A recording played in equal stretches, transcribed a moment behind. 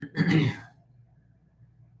Well,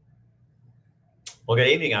 good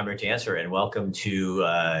evening. I'm Rick Dancer, and welcome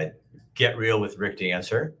to Get Real with Rick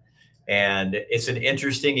Dancer. And it's an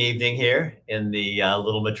interesting evening here in the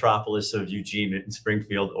little metropolis of Eugene and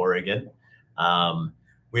Springfield, Oregon.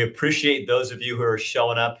 We appreciate those of you who are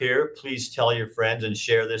showing up here. Please tell your friends and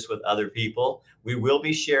share this with other people. We will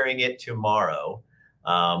be sharing it tomorrow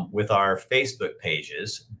with our Facebook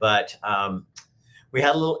pages, but we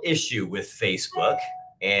had a little issue with Facebook,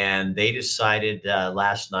 and they decided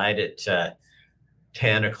last night at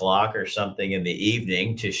 10 o'clock or something in the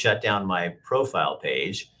evening to shut down my profile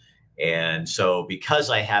page. And so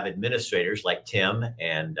because I have administrators like Tim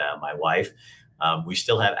and my wife, we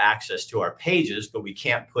still have access to our pages, but we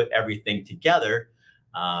can't put everything together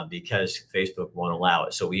because Facebook won't allow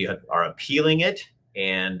it. So we are appealing it,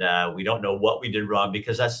 and we don't know what we did wrong,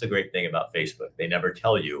 because that's the great thing about Facebook. They never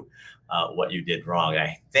tell you what you did wrong.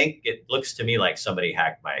 I think it looks to me like somebody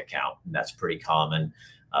hacked my account, and that's pretty common.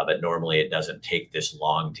 But normally it doesn't take this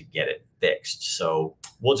long to get it fixed. So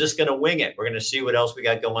we're just going to wing it. We're going to see what else we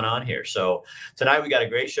got going on here. So tonight we got a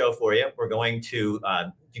great show for you. We're going to,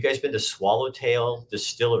 you guys been to Swallowtail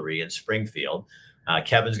Distillery in Springfield?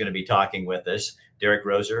 Kevin's going to be talking with us. Derek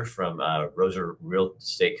Roser from Roser Real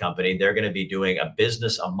Estate Company. They're going to be doing a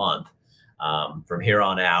business a month from here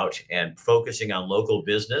on out and focusing on local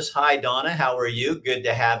business. Hi, Donna. How are you? Good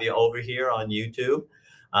to have you over here on YouTube.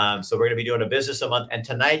 So we're going to be doing a business a month. And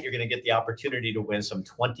tonight you're going to get the opportunity to win some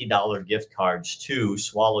 $20 gift cards to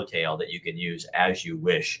Swallowtail that you can use as you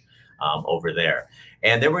wish over there.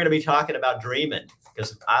 And then we're going to be talking about dreaming,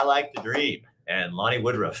 because I like to dream. And Lonnie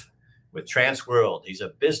Woodruff with Transworld, he's a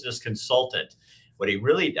business consultant. What he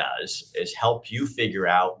really does is help you figure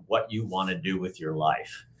out what you want to do with your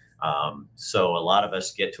life. So a lot of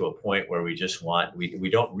us get to a point where we just we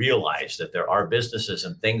don't realize that there are businesses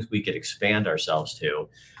and things we could expand ourselves to.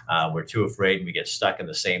 We're too afraid, and we get stuck in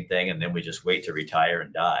the same thing, and then we just wait to retire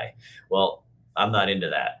and die. Well, I'm not into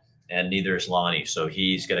that, and neither is Lonnie. So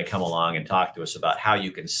he's going to come along and talk to us about how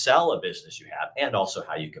you can sell a business you have, and also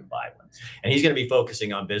how you can buy one. And he's going to be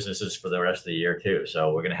focusing on businesses for the rest of the year too.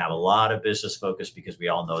 So we're going to have a lot of business focus, because we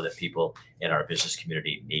all know that people in our business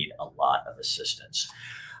community need a lot of assistance.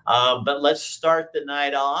 But let's start the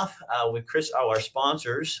night off with Chris. Oh, our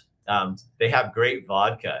sponsors, they have great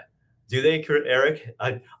vodka. Do they, Eric?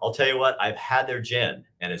 I'll tell you what, I've had their gin,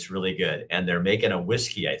 and it's really good. And they're making a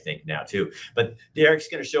whiskey, I think, now too. But Derek's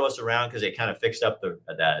going to show us around, because they kind of fixed up the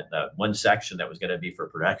one section that was going to be for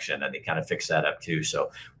production, and they kind of fixed that up too. So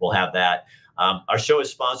we'll have that. Our show is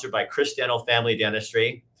sponsored by Chris Dental Family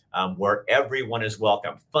Dentistry, where everyone is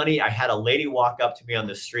welcome. Funny, I had a lady walk up to me on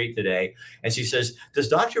the street today, and she says, "Does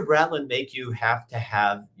Dr. Bratland make you have to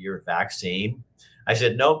have your vaccine?" I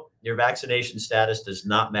said, "Nope, your vaccination status does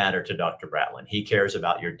not matter to Dr. Bratland. He cares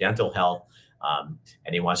about your dental health,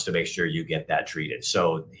 and he wants to make sure you get that treated."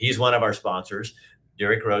 So he's one of our sponsors.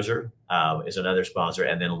 Derek Roser is another sponsor,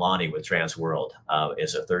 and then Lonnie with Transworld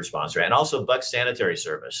is a third sponsor, and also Buck Sanitary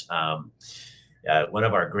Service. One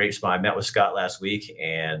of our great sponsors. I met with Scott last week,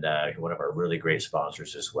 and one of our really great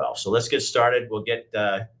sponsors as well. So let's get started. We'll get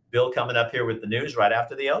Bill coming up here with the news right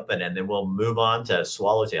after the open, and then we'll move on to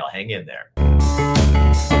Swallowtail. Hang in there.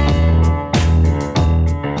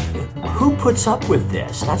 Who puts up with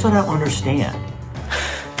this? That's what I don't understand.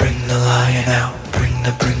 Bring the lion out. Bring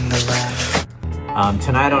the lion.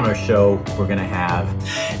 Tonight on our show, we're going to have...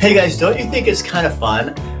 Hey guys, don't you think it's kind of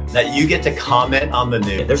fun that you get to comment on the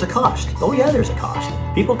news? There's a cost. Oh yeah, there's a cost.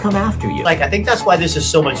 People come after you. Like, I think that's why this is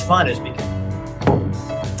so much fun, is because...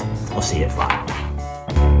 We'll see you at 5.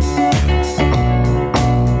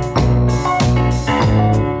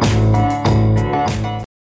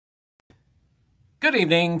 Good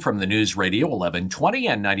evening from the News Radio 1120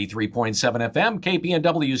 and 93.7 FM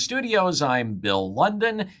KPNW studios. I'm Bill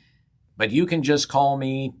London, but you can just call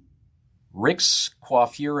me Rick's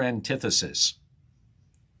Coiffure Antithesis.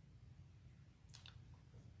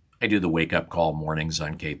 I do the wake-up call mornings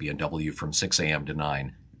on KPNW from 6 a.m. to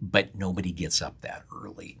 9, but nobody gets up that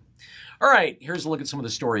early. All right, here's a look at some of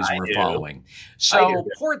the stories we're following. So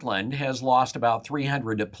Portland has lost about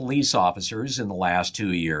 300 police officers in the last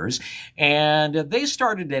 2 years, and they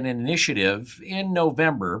started an initiative in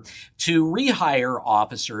November to rehire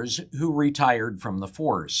officers who retired from the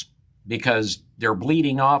force, because they're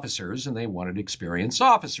bleeding officers and they wanted experienced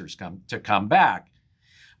officers to come back.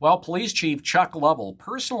 Well, Police Chief Chuck Lovell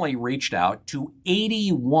personally reached out to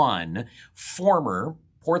 81 former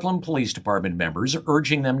Portland Police Department members,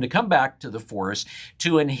 urging them to come back to the force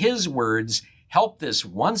to, in his words, help this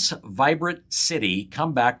once vibrant city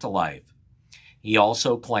come back to life. He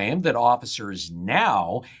also claimed that officers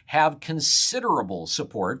now have considerable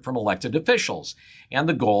support from elected officials, and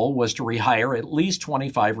the goal was to rehire at least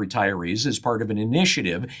 25 retirees as part of an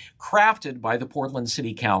initiative crafted by the Portland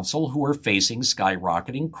City Council, who are facing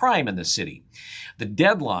skyrocketing crime in the city. The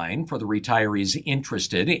deadline for the retirees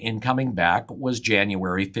interested in coming back was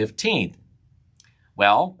January 15th.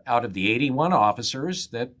 Well, out of the 81 officers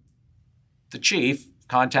that the chief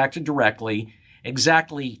contacted directly,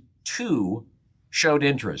 exactly 2 showed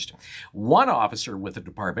interest. One officer with the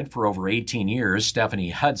department for over 18 years, Stephanie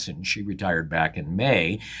Hudson, she retired back in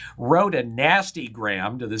May, wrote a nasty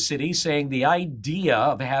gram to the city saying the idea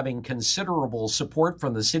of having considerable support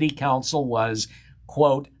from the city council was,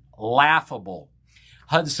 quote, laughable.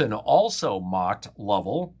 Hudson also mocked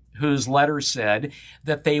Lovell, whose letter said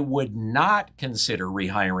that they would not consider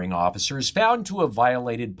rehiring officers found to have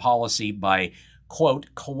violated policy by, quote,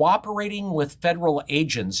 cooperating with federal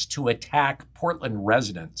agents to attack Portland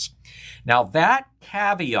residents. Now, that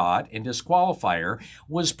caveat and disqualifier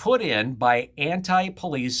was put in by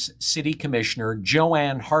anti-police city commissioner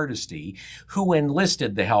Joanne Hardesty, who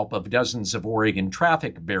enlisted the help of dozens of Oregon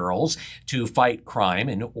traffic barrels to fight crime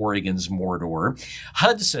in Oregon's Mordor.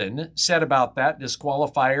 Hudson said about that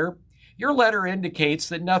disqualifier, "Your letter indicates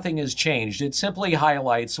that nothing has changed. It simply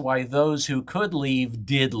highlights why those who could leave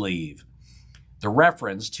did leave." The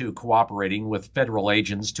reference to cooperating with federal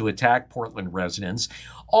agents to attack Portland residents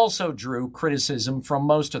also drew criticism from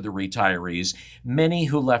most of the retirees, many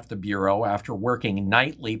who left the Bureau after working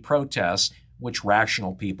nightly protests, which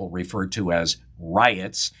rational people refer to as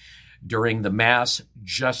riots, during the mass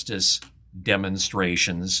justice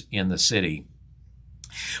demonstrations in the city.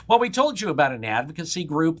 Well, we told you about an advocacy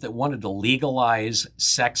group that wanted to legalize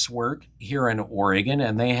sex work here in Oregon,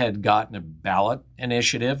 and they had gotten a ballot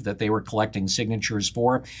initiative that they were collecting signatures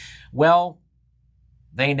for. Well,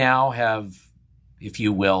 they now have, if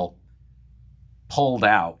you will, pulled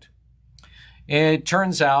out. It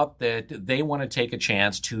turns out that they want to take a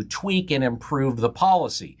chance to tweak and improve the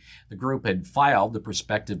policy. The group had filed the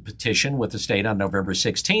prospective petition with the state on November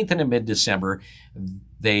 16th, and in mid-December,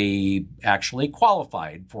 they actually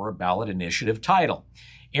qualified for a ballot initiative title.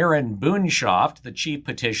 Aaron Boonshoft, the chief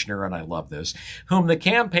petitioner, and I love this, whom the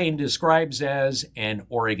campaign describes as an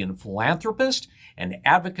Oregon philanthropist, an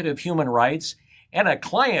advocate of human rights, and a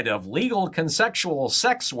client of legal consensual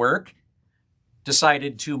sex work,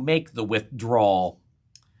 decided to make the withdrawal.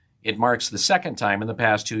 It marks the second time in the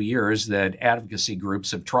past 2 years that advocacy groups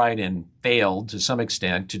have tried and failed to some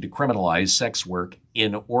extent to decriminalize sex work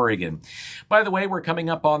in Oregon. By the way, we're coming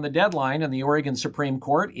up on the deadline, and the Oregon Supreme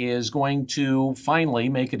Court is going to finally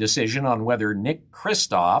make a decision on whether Nick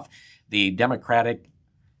Kristof, the Democratic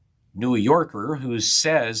New Yorker who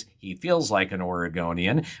says he feels like an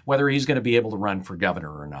Oregonian, whether he's going to be able to run for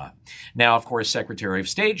governor or not. Now, of course, Secretary of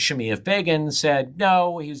State Shemia Fagan said,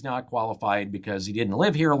 no, he's not qualified because he didn't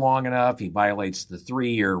live here long enough. He violates the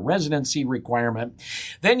 3-year residency requirement.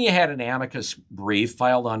 Then you had an amicus brief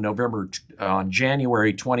filed on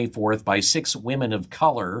January 24th by 6 women of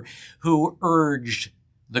color who urged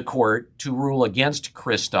the court to rule against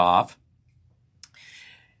Kristof.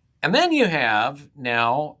 And then you have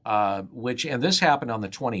now, and this happened on the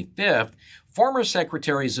 25th, former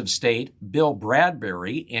Secretaries of State Bill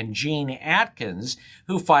Bradbury and Gene Atkins,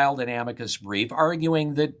 who filed an amicus brief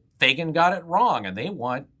arguing that Fagan got it wrong and they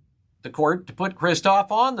want the court to put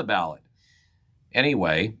Kristof on the ballot.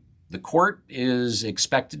 Anyway, the court is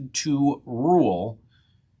expected to rule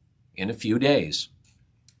in a few days.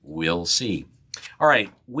 We'll see. All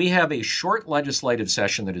right, we have a short legislative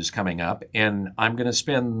session that is coming up, and I'm going to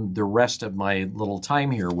spend the rest of my little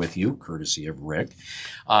time here with you, courtesy of Rick,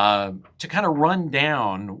 to kind of run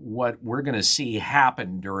down what we're going to see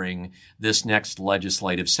happen during this next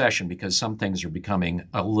legislative session, because some things are becoming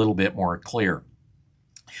a little bit more clear.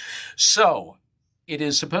 So, it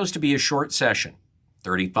is supposed to be a short session,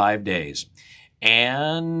 35 days,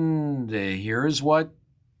 and here's what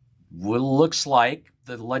looks like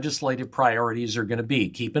the legislative priorities are going to be.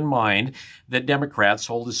 Keep in mind that Democrats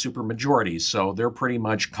hold a supermajority, so they're pretty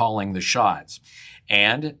much calling the shots.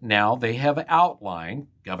 And now they have outlined,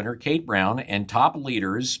 Governor Kate Brown and top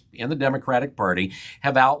leaders in the Democratic Party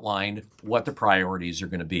have outlined what the priorities are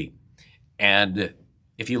going to be. And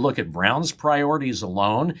if you look at Brown's priorities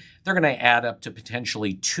alone, they're going to add up to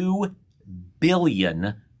potentially $2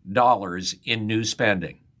 billion in new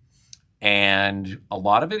spending. And a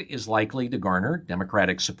lot of it is likely to garner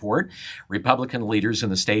Democratic support. Republican leaders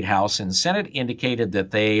in the state House and Senate indicated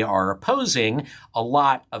that they are opposing a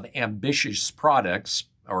lot of ambitious projects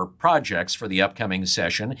for the upcoming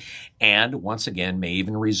session, and once again may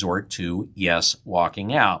even resort to, yes,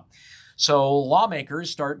 walking out. So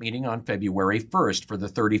lawmakers start meeting on February 1st for the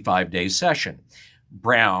 35-day session.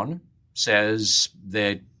 Brown says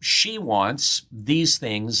that she wants these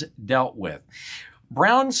things dealt with.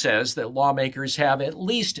 Brown says that lawmakers have at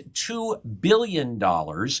least $2 billion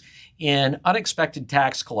in unexpected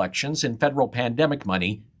tax collections and federal pandemic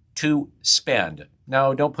money to spend.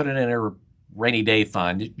 No, don't put it in a rainy day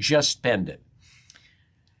fund, just spend it.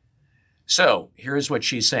 So here's what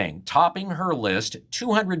she's saying. Topping her list,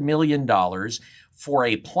 $200 million for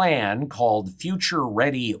a plan called Future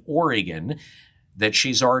Ready Oregon that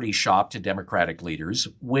she's already shopped to Democratic leaders,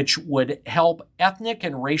 which would help ethnic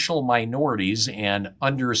and racial minorities and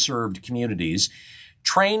underserved communities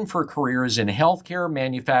train for careers in healthcare,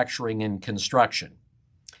 manufacturing, and construction.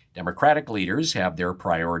 Democratic leaders have their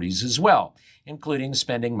priorities as well, including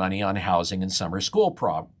spending money on housing and summer school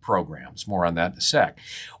programs. More on that in a sec.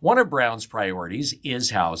 One of Brown's priorities is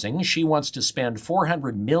housing. She wants to spend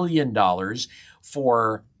 $400 million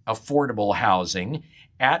for affordable housing,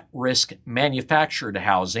 at-risk manufactured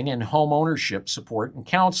housing, and home ownership support and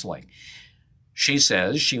counseling. She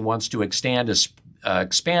says she wants to expand a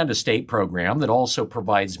state program that also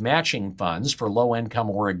provides matching funds for low-income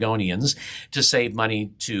Oregonians to save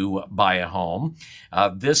money to buy a home.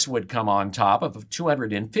 This would come on top of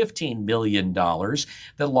 $215 million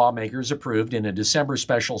that lawmakers approved in a December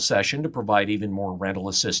special session to provide even more rental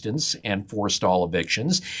assistance and forestall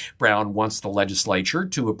evictions. Brown wants the legislature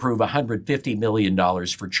to approve $150 million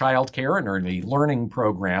for child care and early learning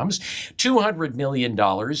programs, $200 million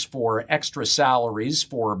for extra salaries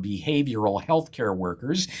for behavioral health care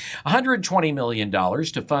workers, $120 million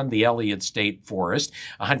to fund the Elliott State Forest,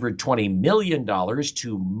 $120 million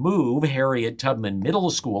to move Harriet Tubman Middle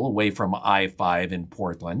School away from I-5 in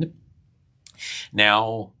Portland.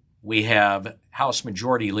 Now we have House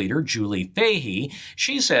Majority Leader Julie Fahey.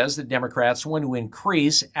 She says that Democrats want to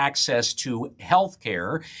increase access to health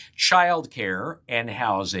care, child care, and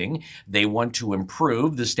housing. They want to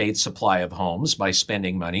improve the state's supply of homes by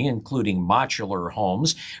spending money, including modular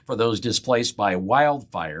homes for those displaced by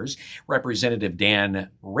wildfires. Representative Dan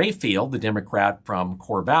Rayfield, the Democrat from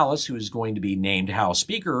Corvallis, who is going to be named House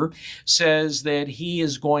Speaker, says that he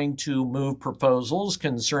is going to move proposals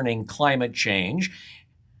concerning climate change.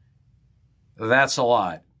 That's a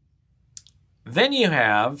lot. Then you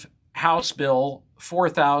have House Bill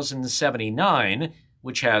 4079,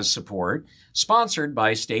 which has support, sponsored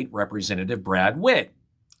by State Representative Brad Witt.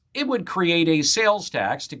 It would create a sales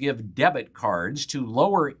tax to give debit cards to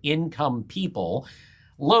lower-income people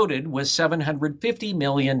loaded with $750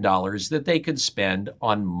 million that they could spend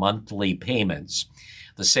on monthly payments.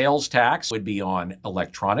 The sales tax would be on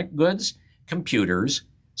electronic goods, computers,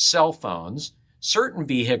 cell phones, certain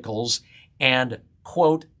vehicles, and,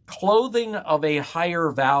 quote, clothing of a higher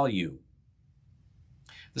value.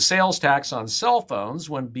 The sales tax on cell phones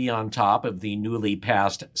would be on top of the newly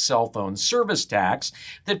passed cell phone service tax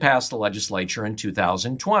that passed the legislature in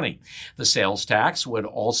 2020. The sales tax would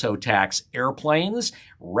also tax airplanes,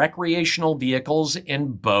 recreational vehicles,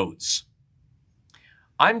 and boats.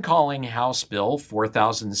 I'm calling House Bill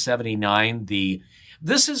 4079 the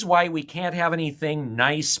 "this is why we can't have anything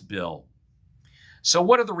nice" bill. So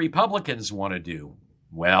what do the Republicans want to do?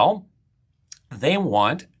 Well, they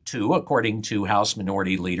want to, according to House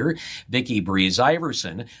Minority Leader Vicky Breeze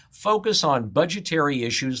Iverson, focus on budgetary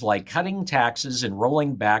issues like cutting taxes and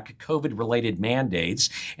rolling back COVID-related mandates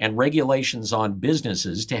and regulations on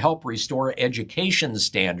businesses to help restore education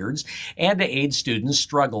standards and to aid students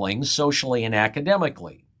struggling socially and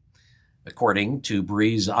academically. According to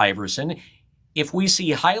Breeze Iverson, if we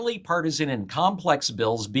see highly partisan and complex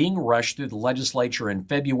bills being rushed through the legislature in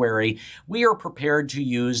February, we are prepared to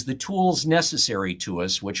use the tools necessary to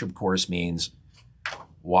us, which of course means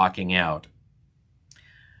walking out.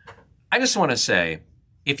 I just want to say,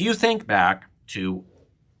 if you think back to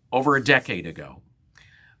over a decade ago,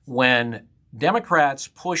 when Democrats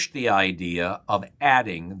pushed the idea of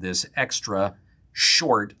adding this extra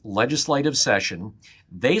short legislative session,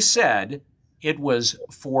 they said it was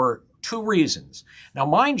for two reasons. Now,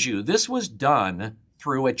 mind you, this was done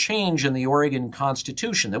through a change in the Oregon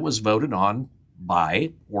Constitution that was voted on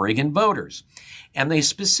by Oregon voters. And they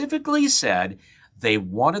specifically said they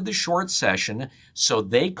wanted the short session so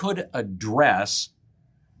they could address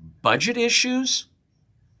budget issues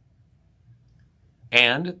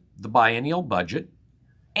and the biennial budget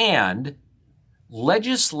and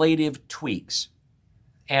legislative tweaks.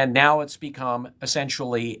 And now it's become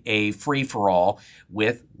essentially a free-for-all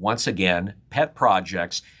with, once again, pet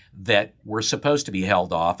projects that were supposed to be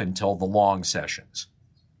held off until the long sessions.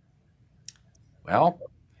 Well,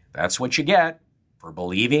 that's what you get for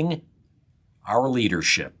believing our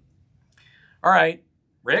leadership. All right,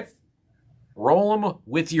 Rick, roll them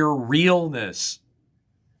with your realness.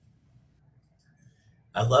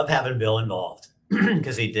 I love having Bill involved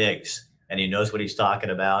because he digs and he knows what he's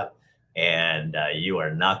talking about. And you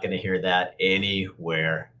are not going to hear that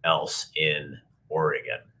anywhere else in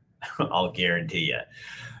Oregon. I'll guarantee you.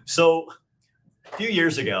 So a few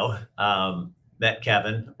years ago, met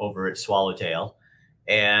Kevin over at Swallowtail,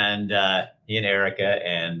 and he and Erica,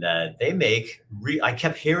 and they make. I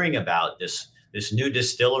kept hearing about this new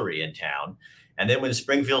distillery in town, and then when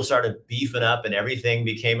Springfield started beefing up and everything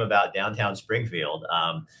became about downtown Springfield,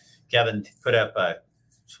 Kevin put up a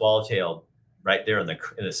Swallowtail right there in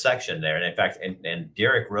the section there, and in fact, and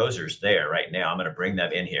Derek Roser's there right now. I'm going to bring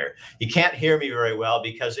them in here. He can't hear me very well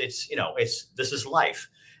because it's this is life.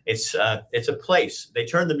 It's a place. They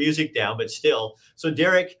turned the music down, but still. So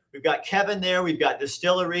Derek, we've got Kevin there. We've got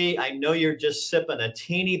distillery. I know you're just sipping a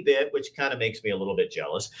teeny bit, which kind of makes me a little bit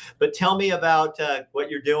jealous. But tell me about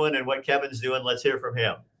what you're doing and what Kevin's doing. Let's hear from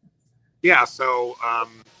him. Yeah. So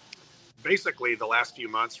basically, the last few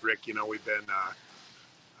months, Rick, we've been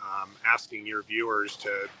asking your viewers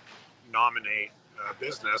to nominate a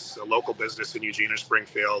local business in Eugene or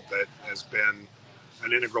Springfield that has been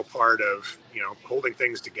an integral part of holding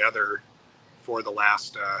things together for the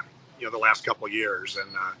last couple of years. And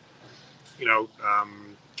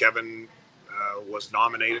Kevin was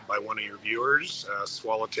nominated by one of your viewers,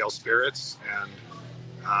 Swallowtail Spirits, and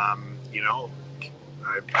I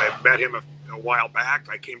met him a while back.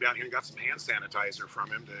 I came down here and got some hand sanitizer from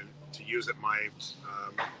him to use at my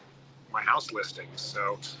house listings.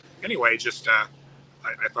 So anyway, just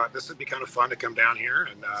I thought this would be kind of fun to come down here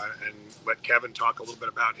and let Kevin talk a little bit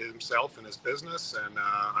about himself and his business. And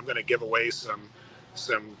I'm going to give away some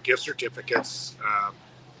gift certificates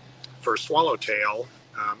for Swallowtail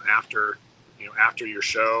after your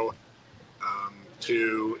show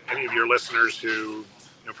to any of your listeners who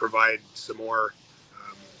provide some more,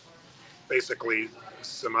 basically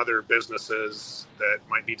some other businesses that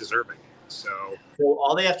might be deserving. So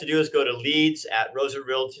all they have to do is go to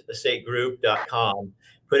leads@roserrealestategroup.com,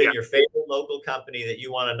 put in your favorite local company that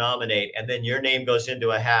you want to nominate, and then your name goes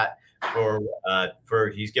into a hat for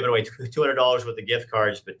he's giving away $200 worth of gift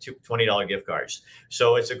cards, but $20 gift cards.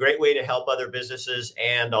 So it's a great way to help other businesses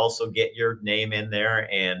and also get your name in there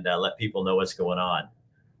and let people know what's going on.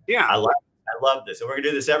 Yeah, I love this, and we're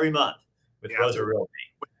gonna do this every month with Roser Realty.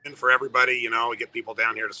 And for everybody, we get people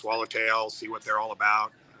down here to Swallowtail, see what they're all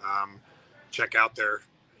about. Check out their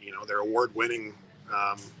award-winning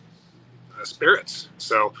spirits.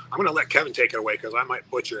 So I'm going to let Kevin take it away because I might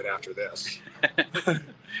butcher it after this.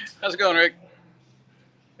 How's it going, Rick?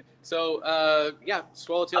 So,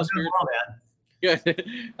 Swallowtail Spirits. Good.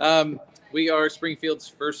 We are Springfield's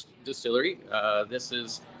first distillery. This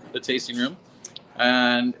is the tasting room,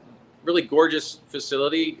 and really gorgeous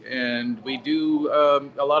facility. And we do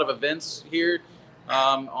a lot of events here.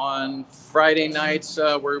 On Friday nights,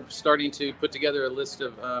 we're starting to put together a list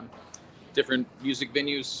of different music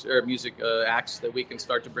venues or music acts that we can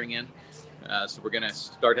start to bring in. So we're going to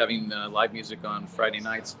start having live music on Friday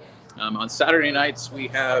nights. On Saturday nights, we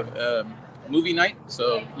have movie night.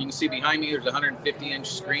 So you can see behind me, there's a 150-inch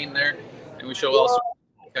screen there, and we show all sorts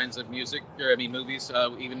of kinds of music, movies,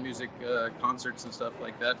 even music concerts and stuff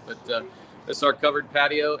like that. But it's our covered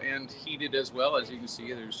patio and heated as well. As you can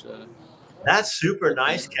see, there's... That's super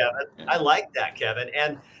nice, Kevin. I like that, Kevin.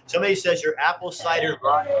 And somebody says your apple cider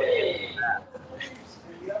vodka.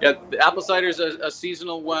 Yeah, the apple cider is a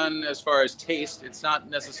seasonal one as far as taste. It's not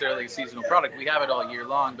necessarily a seasonal product. We have it all year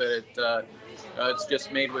long, but it's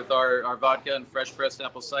just made with our vodka and fresh pressed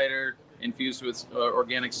apple cider infused with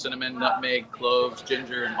organic cinnamon, nutmeg, cloves,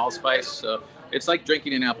 ginger, and allspice. So it's like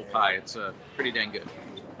drinking an apple pie. It's pretty dang good.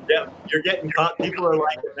 Yeah, you're getting caught. People are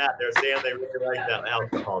liking that. They're saying they really like that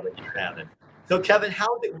alcohol that you're having. So, Kevin,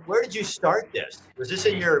 where did you start this? Was this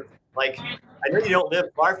in your, I know you don't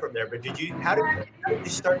live far from there, but how did you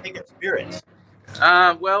start making spirits?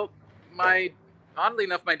 Well, oddly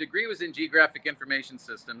enough, my degree was in geographic information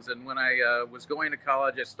systems. And when I was going to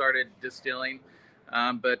college, I started distilling.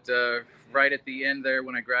 But right at the end there,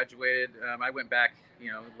 when I graduated, I went back,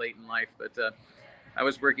 late in life. But I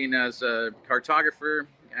was working as a cartographer,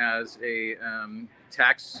 as a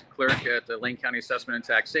tax clerk at the Lane County Assessment and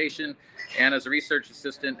Taxation, and as a research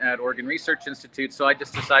assistant at Oregon Research Institute. So I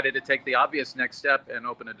just decided to take the obvious next step and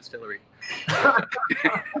open a distillery.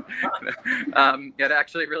 It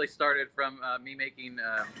actually really started from me making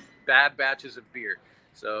bad batches of beer.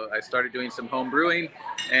 So I started doing some home brewing,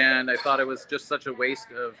 and I thought it was just such a waste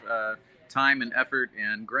of time and effort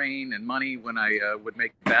and grain and money when I would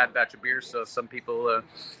make a bad batch of beer. So some people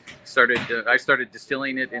I started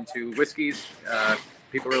distilling it into whiskeys.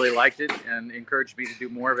 People really liked it and encouraged me to do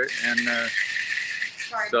more of it. And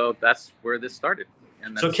so that's where this started.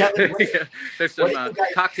 And so Kevin, there's some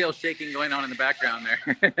cocktail shaking going on in the background there.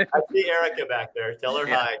 I see Erica back there. Tell her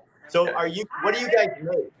hi. So what do you guys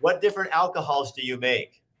make? What different alcohols do you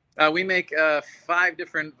make? We make 5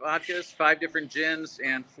 different vodkas, 5 different gins,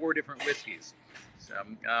 and 4 different whiskeys. So,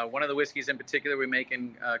 one of the whiskeys in particular we make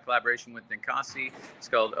in collaboration with Ninkasi. It's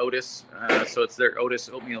called Otis. So it's their Otis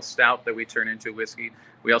Oatmeal Stout that we turn into whiskey.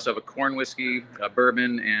 We also have a corn whiskey, a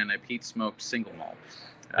bourbon, and a peat smoked single malt.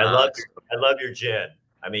 I love your gin.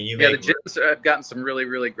 I mean, the gins have gotten some really,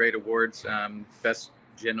 really great awards. Best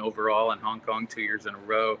gin overall in Hong Kong 2 years in a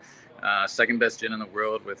row. Second best gin in the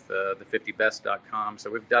world with the 50best.com.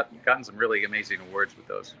 So we've gotten some really amazing awards with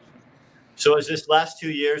those. So has this last 2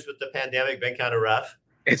 years with the pandemic been kind of rough?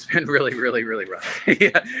 It's been really, really, really rough.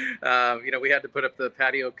 Yeah. We had to put up the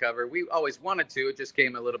patio cover. We always wanted to. It just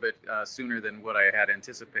came a little bit sooner than what I had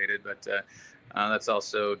anticipated. But that's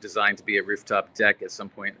also designed to be a rooftop deck at some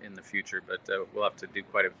point in the future. But we'll have to do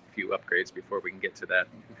quite a few upgrades before we can get to that.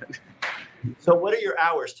 So what are your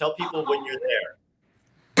hours? Tell people when you're there.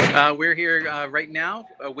 We're here right now,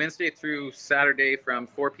 Wednesday through Saturday from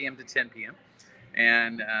 4 p.m. to 10 p.m.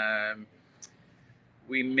 And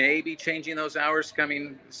we may be changing those hours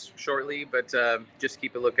coming shortly, but just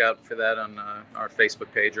keep a lookout for that on our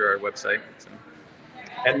Facebook page or our website. So.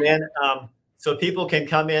 And then, so people can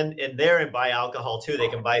come in there and buy alcohol too. They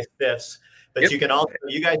can buy fifths, but you can also,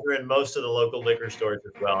 you guys are in most of the local liquor stores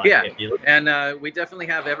as well. Yeah, and we definitely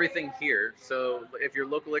have everything here. So if your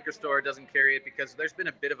local liquor store doesn't carry it, because there's been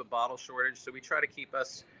a bit of a bottle shortage, so we try to keep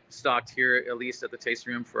us stocked here, at least at the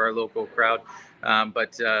tasting room for our local crowd.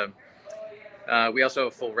 But we also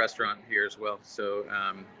have a full restaurant here as well. So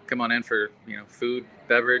come on in for food,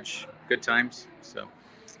 beverage, good times. So.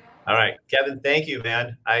 All right, Kevin, thank you,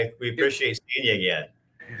 man. We appreciate seeing you again.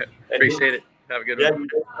 Appreciate it. Have a good one.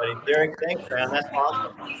 Yeah, Derek, thanks, man. That's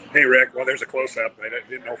awesome. Hey, Rick. Well, there's a close-up. I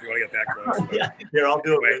didn't know if you want to get that close. Yeah, here, I'll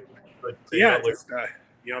do it. But, this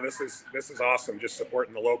is awesome. Just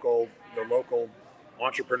supporting the local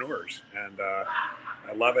entrepreneurs, and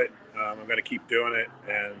I love it. I'm going to keep doing it,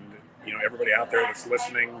 and everybody out there that's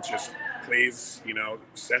listening, just please,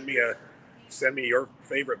 send me your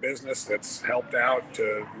favorite business that's helped out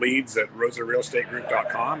to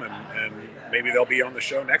leads@rosarealestategroup.com, and maybe they'll be on the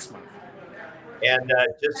show next month. And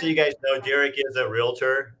just so you guys know, Derek is a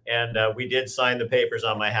realtor, and we did sign the papers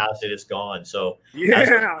on my house. It is gone. So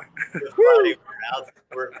yeah, we're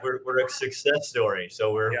a success story.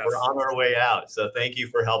 So we're on our way out. So thank you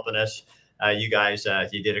for helping us. You guys,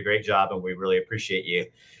 you did a great job, and we really appreciate you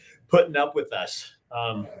putting up with us.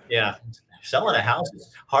 Selling a house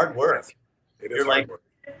is hard work. It is hard work.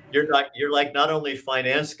 You're like not only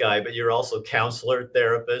finance guy, but you're also counselor,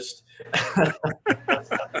 therapist.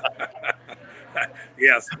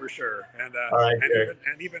 Yes, for sure. And all right,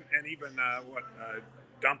 even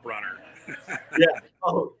dump runner. Yeah.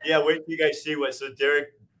 Oh, yeah. Wait till you guys see what. So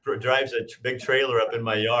Derek drives a big trailer up in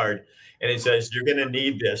my yard, and it says, "You're going to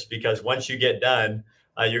need this because once you get done,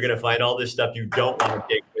 you're going to find all this stuff you don't want to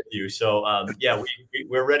take with you." So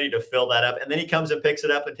we're ready to fill that up. And then he comes and picks it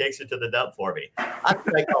up and takes it to the dump for me. I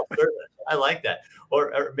call service. I like that.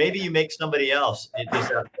 Or maybe you make somebody else.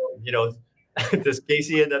 Does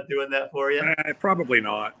Casey end up doing that for you? Probably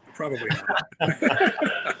not.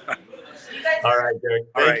 All right, Derek.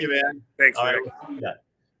 Thank you, man. Thanks, all Rick. Right.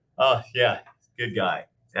 Oh, yeah. Good guy.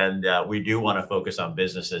 And we do want to focus on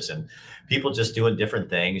businesses and people just doing different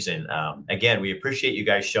things. And again, we appreciate you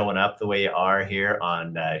guys showing up the way you are here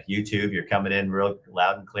on YouTube. You're coming in real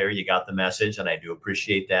loud and clear. You got the message, and I do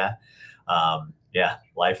appreciate that.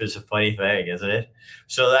 Life is a funny thing, isn't it?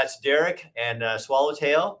 So that's Derek and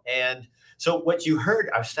Swallowtail. And so what you heard,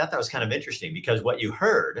 I thought that was kind of interesting because what you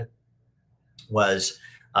heard was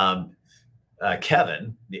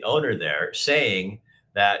Kevin, the owner there, saying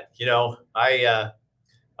that,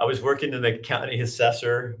 I was working in the county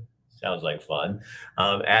assessor. Sounds like fun.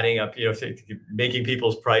 Adding up, making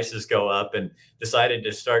people's prices go up, and decided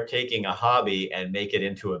to start taking a hobby and make it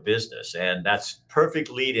into a business. And that's perfect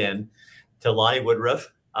lead in to Lonnie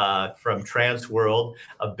Woodruff from Trance World,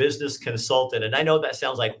 a business consultant. And I know that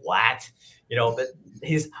sounds like what, but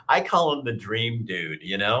I call him the dream dude,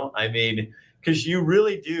 I mean, because you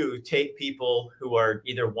really do take people who are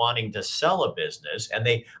either wanting to sell a business, and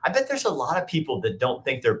I bet there's a lot of people that don't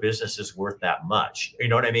think their business is worth that much. You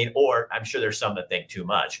know what I mean? Or I'm sure there's some that think too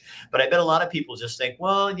much, but I bet a lot of people just think,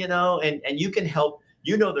 well, and you can help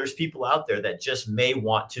there's people out there that just may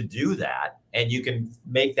want to do that, and you can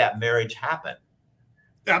make that marriage happen.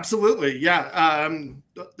 Absolutely. Yeah.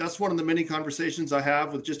 That's one of the many conversations I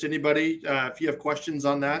have with just anybody. If you have questions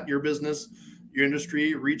on that, your business, your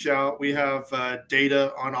industry, reach out. We have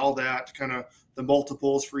data on all that, kind of the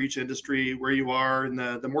multiples for each industry, where you are, and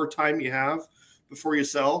the more time you have before you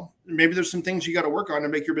sell. Maybe there's some things you got to work on to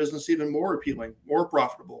make your business even more appealing, more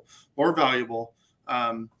profitable, more valuable.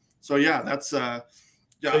 So yeah, that's So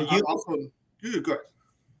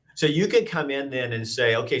you could come in then and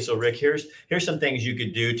say, okay, so Rick, here's some things you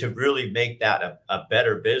could do to really make that a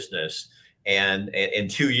better business. And in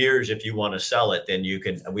 2 years, if you want to sell it, then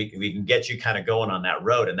we can get you kind of going on that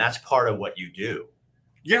road. And that's part of what you do.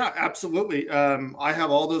 Yeah, absolutely. I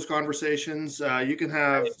have all those conversations. You can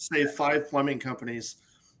have, say, 5 plumbing companies.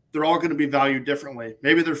 They're all going to be valued differently.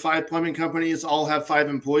 Maybe their 5 plumbing companies all have 5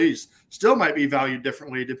 employees. Still might be valued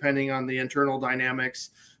differently depending on the internal dynamics,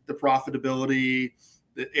 the profitability,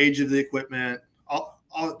 the age of the equipment.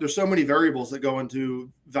 There's so many variables that go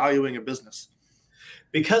into valuing a business.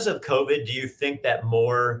 Because of COVID, do you think that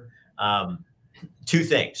more, 2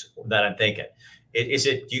 things that I'm thinking.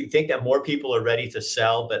 Do you think that more people are ready to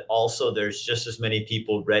sell, but also there's just as many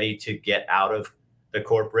people ready to get out of the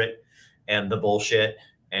corporate and the bullshit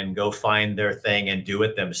and go find their thing and do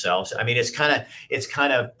it themselves? I mean, it's kind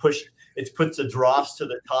of pushed, it's put the dross to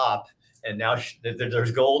the top, and now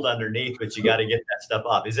there's gold underneath, but you got to get that stuff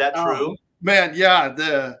up. Is that true? Man,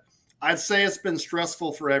 yeah. I'd say it's been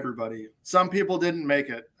stressful for everybody. Some people didn't make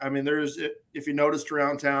it. I mean, if you noticed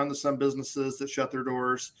around town, there's some businesses that shut their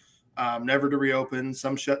doors, never to reopen.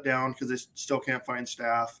 Some shut down because they still can't find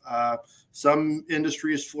staff. Some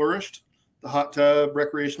industries flourished. The hot tub,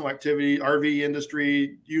 recreational activity, RV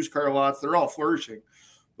industry, used car lots, they're all flourishing.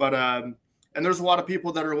 But and there's a lot of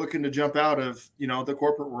people that are looking to jump out of, the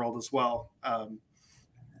corporate world as well.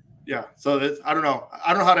 Yeah. So I don't know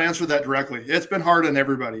how to answer that directly. It's been hard on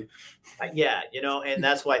everybody. Yeah. And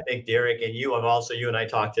that's why I think Derek and you and I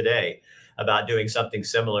talked today about doing something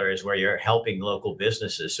similar, is where you're helping local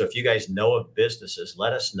businesses. So if you guys know of businesses,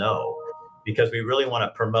 let us know, because we really want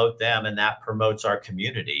to promote them, and that promotes our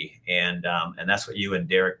community. And that's what you and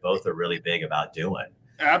Derek both are really big about doing.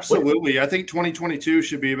 Absolutely. I think 2022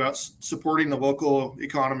 should be about supporting the local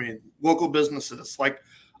economy, local businesses. Like,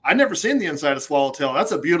 I never seen the inside of Swallowtail.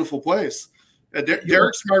 That's a beautiful place.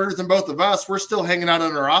 Derek's smarter than both of us. We're still hanging out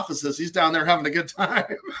in our offices. He's down there having a good time.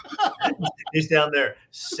 He's down there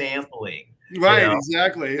sampling. Right,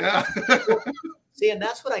 exactly. Yeah. See, and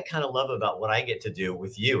that's what I kind of love about what I get to do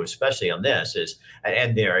with you, especially on this,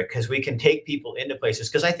 and Derek, because we can take people into places.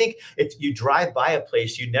 Because I think if you drive by a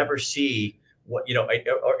place, you never see what,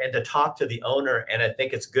 and to talk to the owner. And I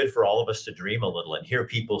think it's good for all of us to dream a little and hear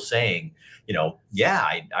people saying, yeah,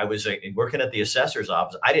 I was working at the assessor's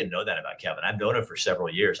office. I didn't know that about Kevin. I've known him for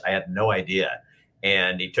several years. I had no idea.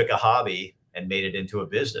 And he took a hobby and made it into a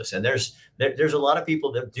business. And there's a lot of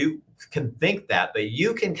people that can think that, but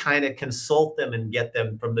you can kind of consult them and get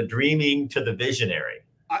them from the dreaming to the visionary.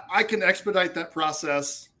 I can expedite that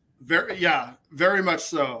process. Very much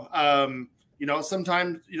so.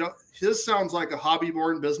 Sometimes, his sounds like a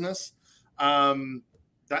hobby-born business.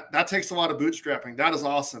 That takes a lot of bootstrapping. That is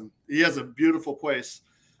awesome. He has a beautiful place.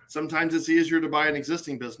 Sometimes it's easier to buy an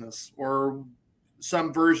existing business or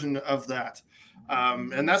some version of that.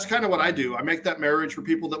 And that's kind of what I do. I make that marriage for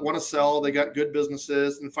people that want to sell. They got good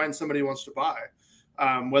businesses, and find somebody who wants to buy,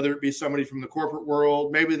 whether it be somebody from the corporate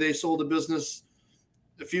world. Maybe they sold a business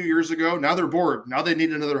a few years ago. Now they're bored. Now they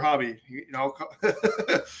need another hobby.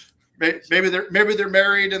 Maybe they're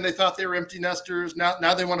married and they thought they were empty nesters.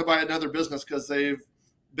 Now they want to buy another business because they've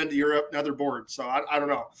been to Europe. Now they're bored. So I don't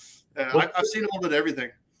know. I've seen a little bit of everything.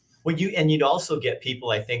 Well, you'd also get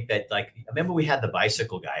people, I think, that, like, remember we had the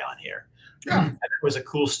bicycle guy on here. Yeah. And it was a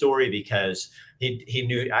cool story because he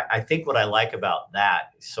knew. I think what I like about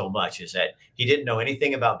that so much is that he didn't know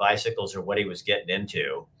anything about bicycles or what he was getting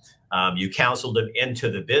into. You counseled him into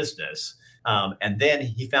the business. And then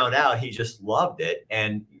he found out he just loved it,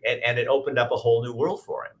 and it opened up a whole new world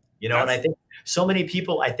for him, Yes. And I think so many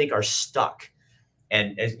people, are stuck,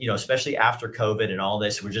 and especially after COVID and all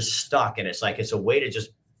this, we're just stuck. And it's like, it's a way to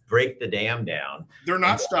just break the dam down. They're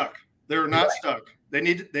not stuck. They're not stuck. They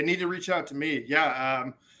need to reach out to me.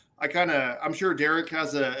 Yeah. I'm sure Derek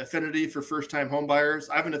has an affinity for first-time home buyers.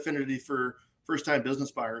 I have an affinity for first-time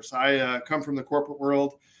business buyers. I come from the corporate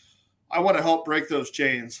world. I want to help break those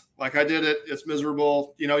chains. Like, I did it. It's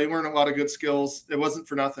miserable. You learn a lot of good skills. It wasn't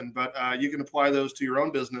for nothing, but you can apply those to your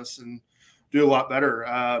own business and do a lot better.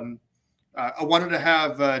 I wanted to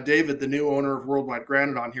have David, the new owner of Worldwide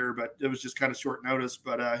Granite, on here, but it was just kind of short notice.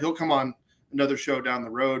 But he'll come on another show down the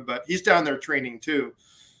road, but he's down there training too.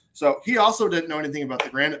 So he also didn't know anything about the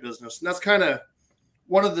granite business. And that's kind of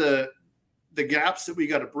one of the gaps that we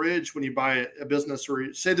got to bridge when you buy a business,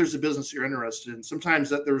 or say there's a business you're interested in. Sometimes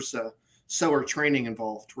that there's a seller training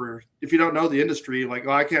involved, where if you don't know the industry, like,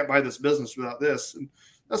 oh, I can't buy this business without this. And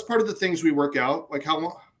that's part of the things we work out, like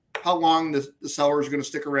how long the sellers are going to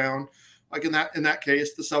stick around. Like in that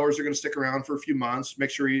case, the sellers are going to stick around for a few months, make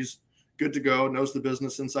sure he's good to go, knows the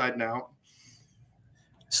business inside and out.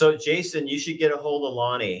 So Jason, you should get a hold of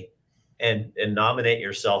Lonnie and nominate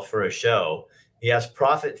yourself for a show. He has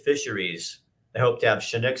Profit Fisheries. They hope to have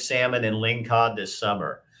Chinook salmon and ling cod this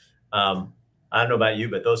summer. I don't know about you,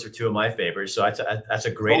 but those are two of my favorites. So that's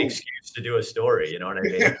a great excuse to do a story. You know what I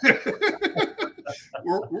mean?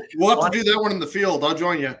 We'll have to do that one in the field. I'll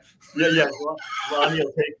join you. Yeah.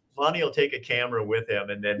 Lonnie will take a camera with him,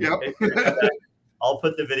 and then I'll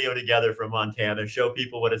put the video together from Montana, show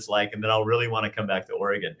people what it's like, and then I'll really want to come back to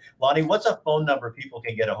Oregon. Lonnie, what's a phone number people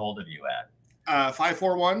can get a hold of you at?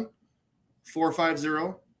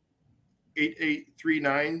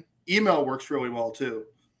 541-450-8839. Email works really well too.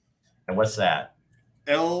 And what's that?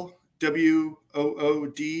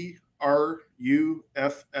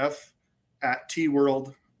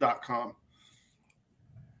 LWOODRUFF@tworld.com.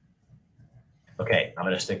 Okay, I'm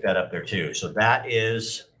going to stick that up there too. So that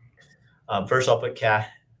is, first I'll put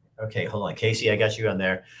okay, hold on. Casey, I got you on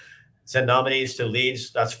there. Send nominees to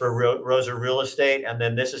leads. That's for Rosa Real Estate. And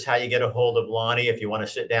then this is how you get a hold of Lonnie if you want to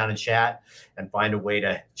sit down and chat and find a way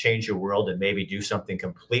to change your world and maybe do something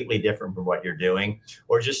completely different from what you're doing,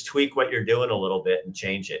 or just tweak what you're doing a little bit and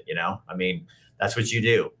change it. You know, I mean, that's what you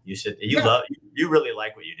do. You really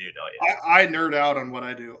like what you do, don't you? I nerd out on what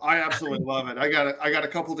I do. I absolutely love it. I got a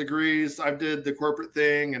couple degrees. I did the corporate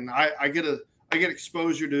thing, and I get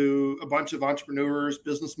exposure to a bunch of entrepreneurs,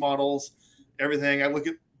 business models, everything. I look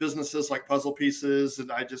at businesses like puzzle pieces,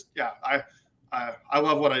 and I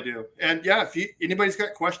love what I do. And yeah, if anybody's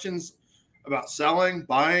got questions about selling,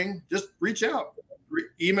 buying, just reach out,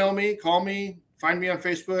 email me, call me, find me on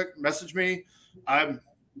Facebook, message me. I'm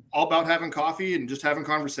all about having coffee and just having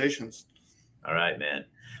conversations. All right, man.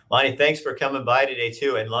 Lonnie, thanks for coming by today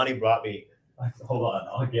too. And Lonnie brought me, hold on,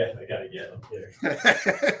 I gotta get him here.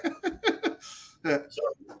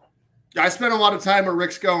 I spent a lot of time where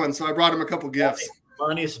Rick's going, so I brought him a couple gifts.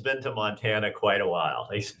 Lonnie's been to Montana quite a while.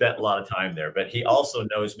 He spent a lot of time there, but he also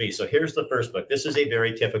knows me. So here's the first book. This is a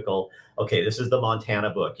very typical, this is the Montana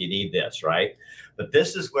book. You need this, right? But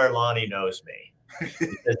this is where Lonnie knows me.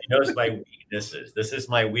 Because he knows my weaknesses. This is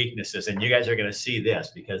my weaknesses. And you guys are going to see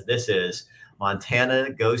this, because this is Montana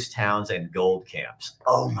ghost towns and gold camps.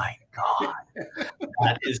 Oh my God.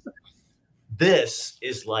 This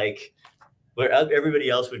is like where everybody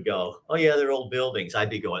else would go, oh yeah, they're old buildings. I'd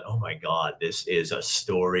be going, oh my God, this is a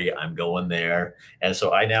story. I'm going there. And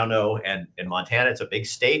so I now know, and in Montana, it's a big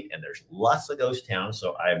state and there's lots of ghost towns.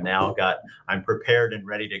 So I'm prepared and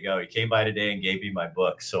ready to go. He came by today and gave me my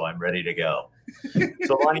book, so I'm ready to go.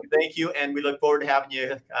 So Lonnie, thank you. And we look forward to having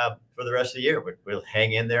you for the rest of the year. We'll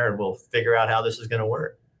hang in there and we'll figure out how this is going to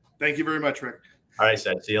work. Thank you very much, Rick. All right,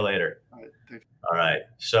 Seth. See you later. All right. Thank you. All right.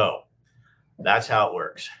 So that's how it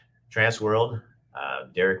works. Transworld,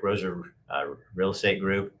 Derek Rosa Real Estate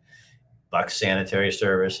Group, Bucks Sanitary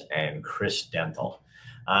Service, and Chris Dental.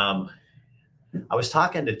 I was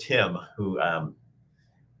talking to Tim, who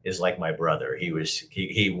is like my brother. He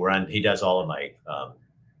does all of my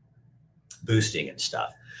boosting and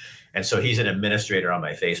stuff. And so he's an administrator on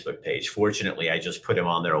my Facebook page. Fortunately, I just put him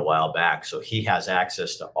on there a while back, so he has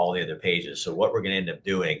access to all the other pages. So what we're going to end up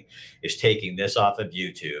doing is taking this off of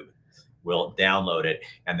YouTube. We'll download it,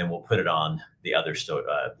 and then we'll put it on the other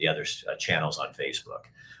channels on Facebook.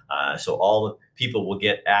 So all the people will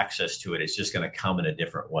get access to it. It's just going to come in a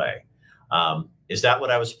different way. Is that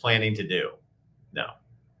what I was planning to do? No.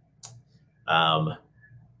 And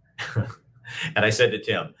I said to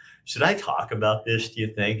Tim, should I talk about this, do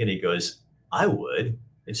you think? And he goes, I would.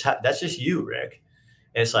 That's just you, Rick.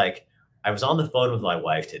 And it's like, I was on the phone with my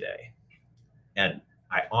wife today, and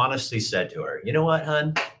I honestly said to her, you know what,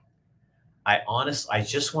 hon? I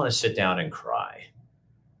just want to sit down and cry.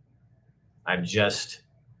 I'm just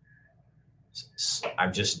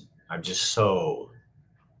so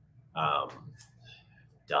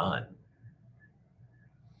done.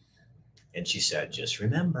 And she said, just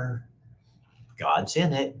remember, God's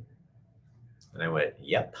in it. And I went,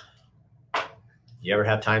 yep. You ever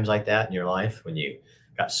have times like that in your life when you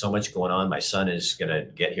got so much going on? My son is going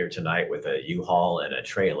to get here tonight with a U-Haul and a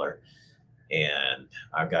trailer. And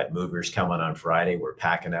I've got movers coming on Friday. We're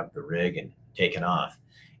packing up the rig and taking off.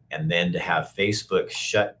 And then to have Facebook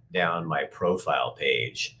shut down my profile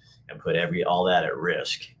page and put all that at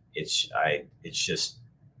risk. It's just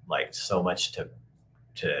like so much to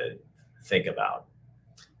think about.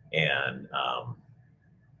 And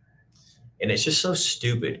it's just so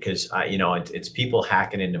stupid because it's people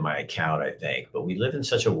hacking into my account, I think, but we live in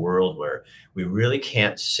such a world where we really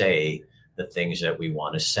can't say the things that we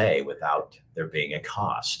want to say without there being a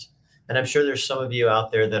cost. And I'm sure there's some of you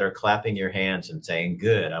out there that are clapping your hands and saying,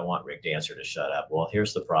 good, I want Rick Dancer to shut up. Well,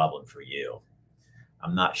 here's the problem for you.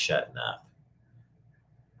 I'm not shutting up.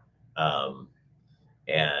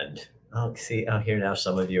 Here now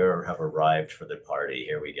some of you have arrived for the party.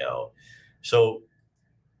 Here we go. So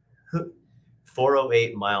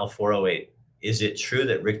 408 mile 408. Is it true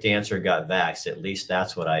that Rick Dancer got vaxxed? At least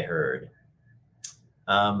that's what I heard.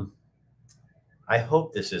 I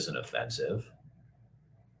hope this isn't offensive,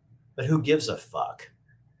 but who gives a fuck?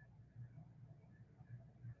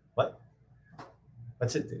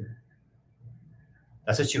 What's it do?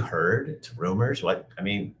 That's what you heard? It's rumors? What? I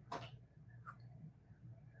mean,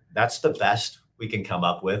 that's the best we can come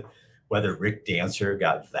up with, whether Rick Dancer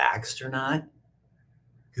got vaxxed or not.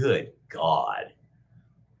 Good God.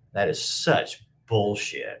 That is such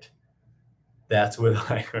bullshit. That's what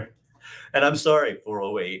I heard. And I'm sorry,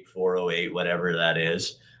 408, whatever that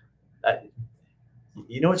is.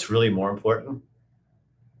 You know what's really more important?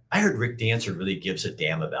 I heard Rick Dancer really gives a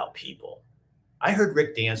damn about people. I heard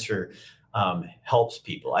Rick Dancer helps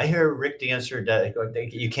people. I hear Rick Dancer,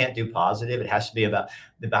 you can't do positive. It has to be about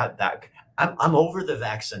that. I'm over the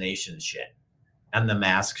vaccination shit and the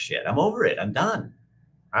mask shit. I'm over it. I'm done.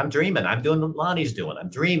 I'm dreaming. I'm doing what Lonnie's doing. I'm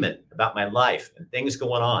dreaming about my life and things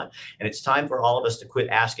going on. And it's time for all of us to quit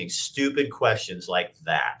asking stupid questions like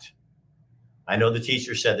that. I know the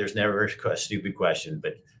teacher said there's never a stupid question,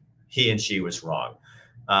 but he and she was wrong.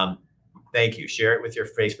 Thank you. Share it with your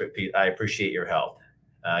Facebook. I appreciate your help.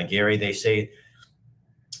 Gary, they say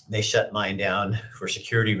they shut mine down for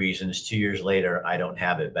security reasons. 2 years later, I don't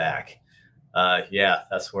have it back. Yeah,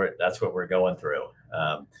 that's what we're going through.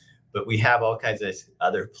 But we have all kinds of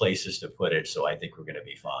other places to put it. So I think we're going to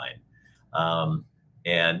be fine.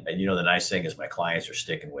 And the nice thing is my clients are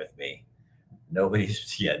sticking with me.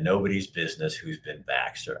 Nobody's business who's been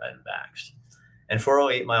vaxxed or unvaxxed. And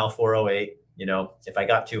 408 mile 408, if I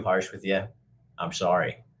got too harsh with you, I'm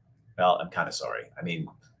sorry. Well, I'm kind of sorry. I mean,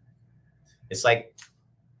 it's like,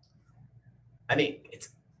 I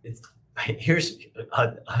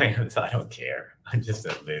don't care. I'm just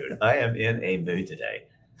in a mood. I am in a mood today.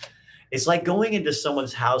 It's like going into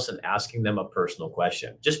someone's house and asking them a personal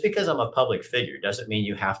question. Just because I'm a public figure doesn't mean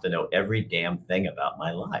you have to know every damn thing about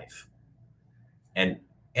my life. And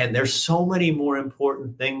there's so many more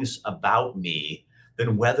important things about me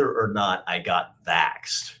than whether or not I got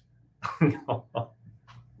vaxxed.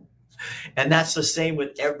 And that's the same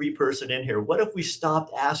with every person in here. What if we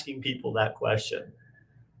stopped asking people that question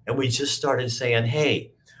and we just started saying,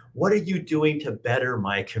 hey, what are you doing to better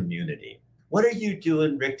my community? What are you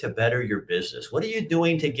doing, Rick, to better your business? What are you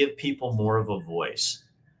doing to give people more of a voice?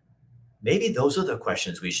 Maybe those are the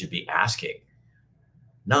questions we should be asking.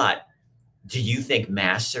 Not, do you think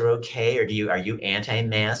masks are okay? Or are you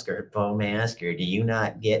anti-mask or pro-mask? Or do you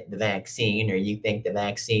not get the vaccine? Or you think the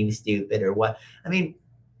vaccine's stupid or what? I mean,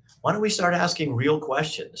 why don't we start asking real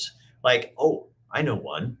questions? Like, oh, I know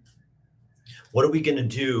one. What are we going to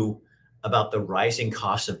do about the rising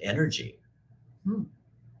cost of energy?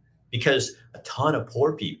 Because a ton of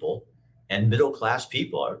poor people and middle-class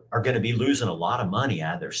people are going to be losing a lot of money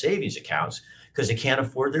out of their savings accounts because they can't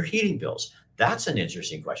afford their heating bills. That's an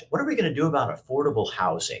interesting question. What are we going to do about affordable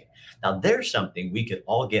housing? Now, there's something we could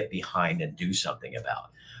all get behind and do something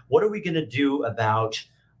about. What are we going to do about,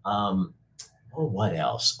 what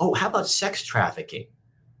else? Oh, how about sex trafficking?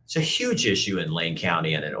 It's a huge issue in Lane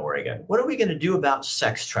County and in Oregon. What are we going to do about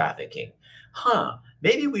sex trafficking?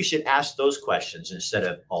 Maybe we should ask those questions instead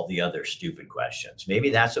of all the other stupid questions. Maybe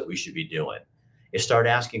that's what we should be doing, is start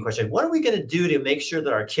asking questions. What are we going to do to make sure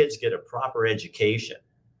that our kids get a proper education?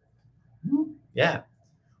 Yeah.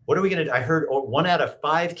 What are we going to do? I heard 1 out of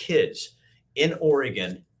 5 kids in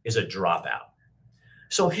Oregon is a dropout.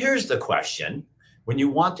 So here's the question. When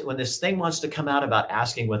this thing wants to come out about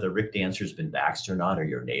asking whether Rick Dancer's been vaxxed or not, or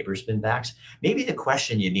your neighbor's been vaxxed, maybe the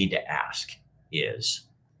question you need to ask is,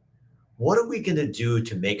 what are we going to do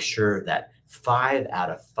to make sure that 5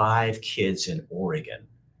 out of 5 kids in Oregon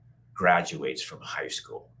graduates from high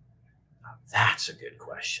school? Now, that's a good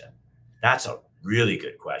question. That's a really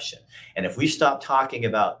good question. And if we stop talking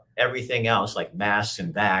about everything else like masks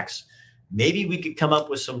and vax, maybe we could come up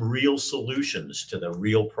with some real solutions to the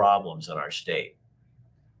real problems in our state.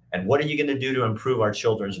 And what are you going to do to improve our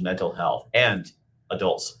children's mental health and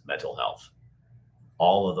adults' mental health?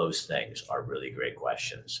 All of those things are really great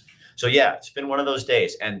questions. So yeah, it's been one of those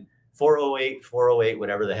days. And 408,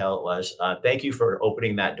 whatever the hell it was. Thank you for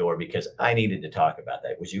opening that door because I needed to talk about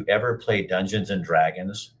that. Would you ever play Dungeons and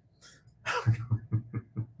Dragons?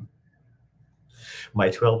 My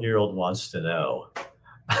 12-year-old wants to know.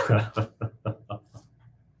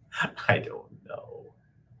 I don't know.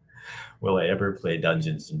 Will I ever play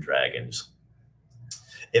Dungeons and Dragons?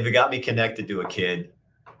 If it got me connected to a kid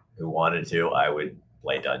who wanted to, I would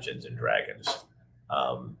play Dungeons and Dragons.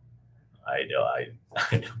 I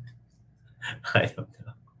don't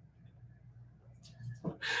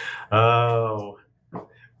know. Oh,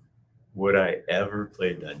 would I ever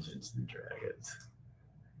play Dungeons and Dragons?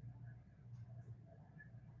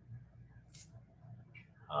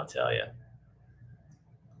 I'll tell you.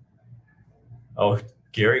 Oh,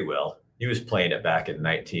 Gary will. He was playing it back in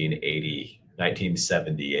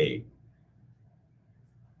 1978.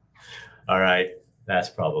 All right. That's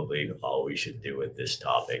probably all we should do with this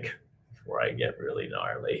topic before I get really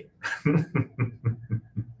gnarly.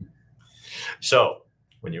 So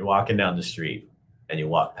when you're walking down the street and you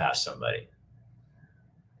walk past somebody,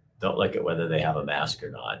 don't look at whether they have a mask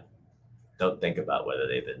or not. Don't think about whether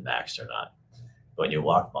they've been vaxxed or not. But when you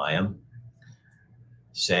walk by them,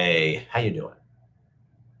 say, how you doing?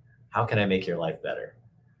 How can I make your life better?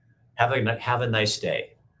 Have a nice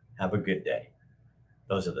day. Have a good day.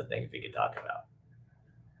 Those are the things we can talk about.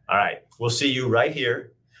 All right. We'll see you right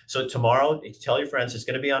here. So tomorrow, tell your friends, it's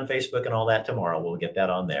going to be on Facebook and all that tomorrow. We'll get that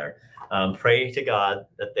on there. Pray to God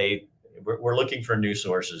that we're looking for new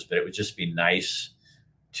sources, but it would just be nice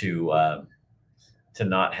to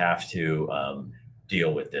not have to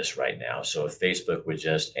deal with this right now. So if Facebook would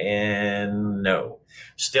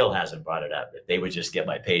still hasn't brought it up. If they would just get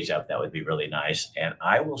my page up, that would be really nice. And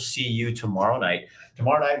I will see you tomorrow night.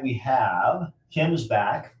 Tomorrow night we have Kim's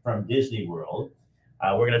back from Disney World.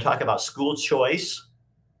 We're going to talk about school choice.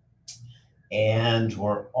 And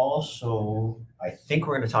we're also, I think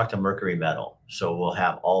we're going to talk to Mercury Metal. So we'll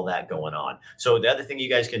have all that going on. So the other thing you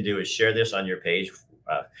guys can do is share this on your page.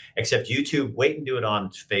 Except YouTube, wait and do it on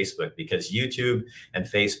Facebook because YouTube and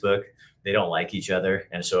Facebook, they don't like each other.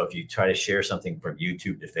 And so if you try to share something from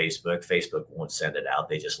YouTube to Facebook, Facebook won't send it out.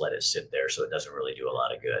 They just let it sit there. So it doesn't really do a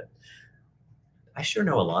lot of good. I sure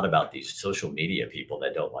know a lot about these social media people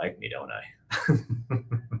that don't like me, don't I?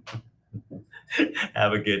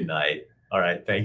 Have a good night. All right. Thank you.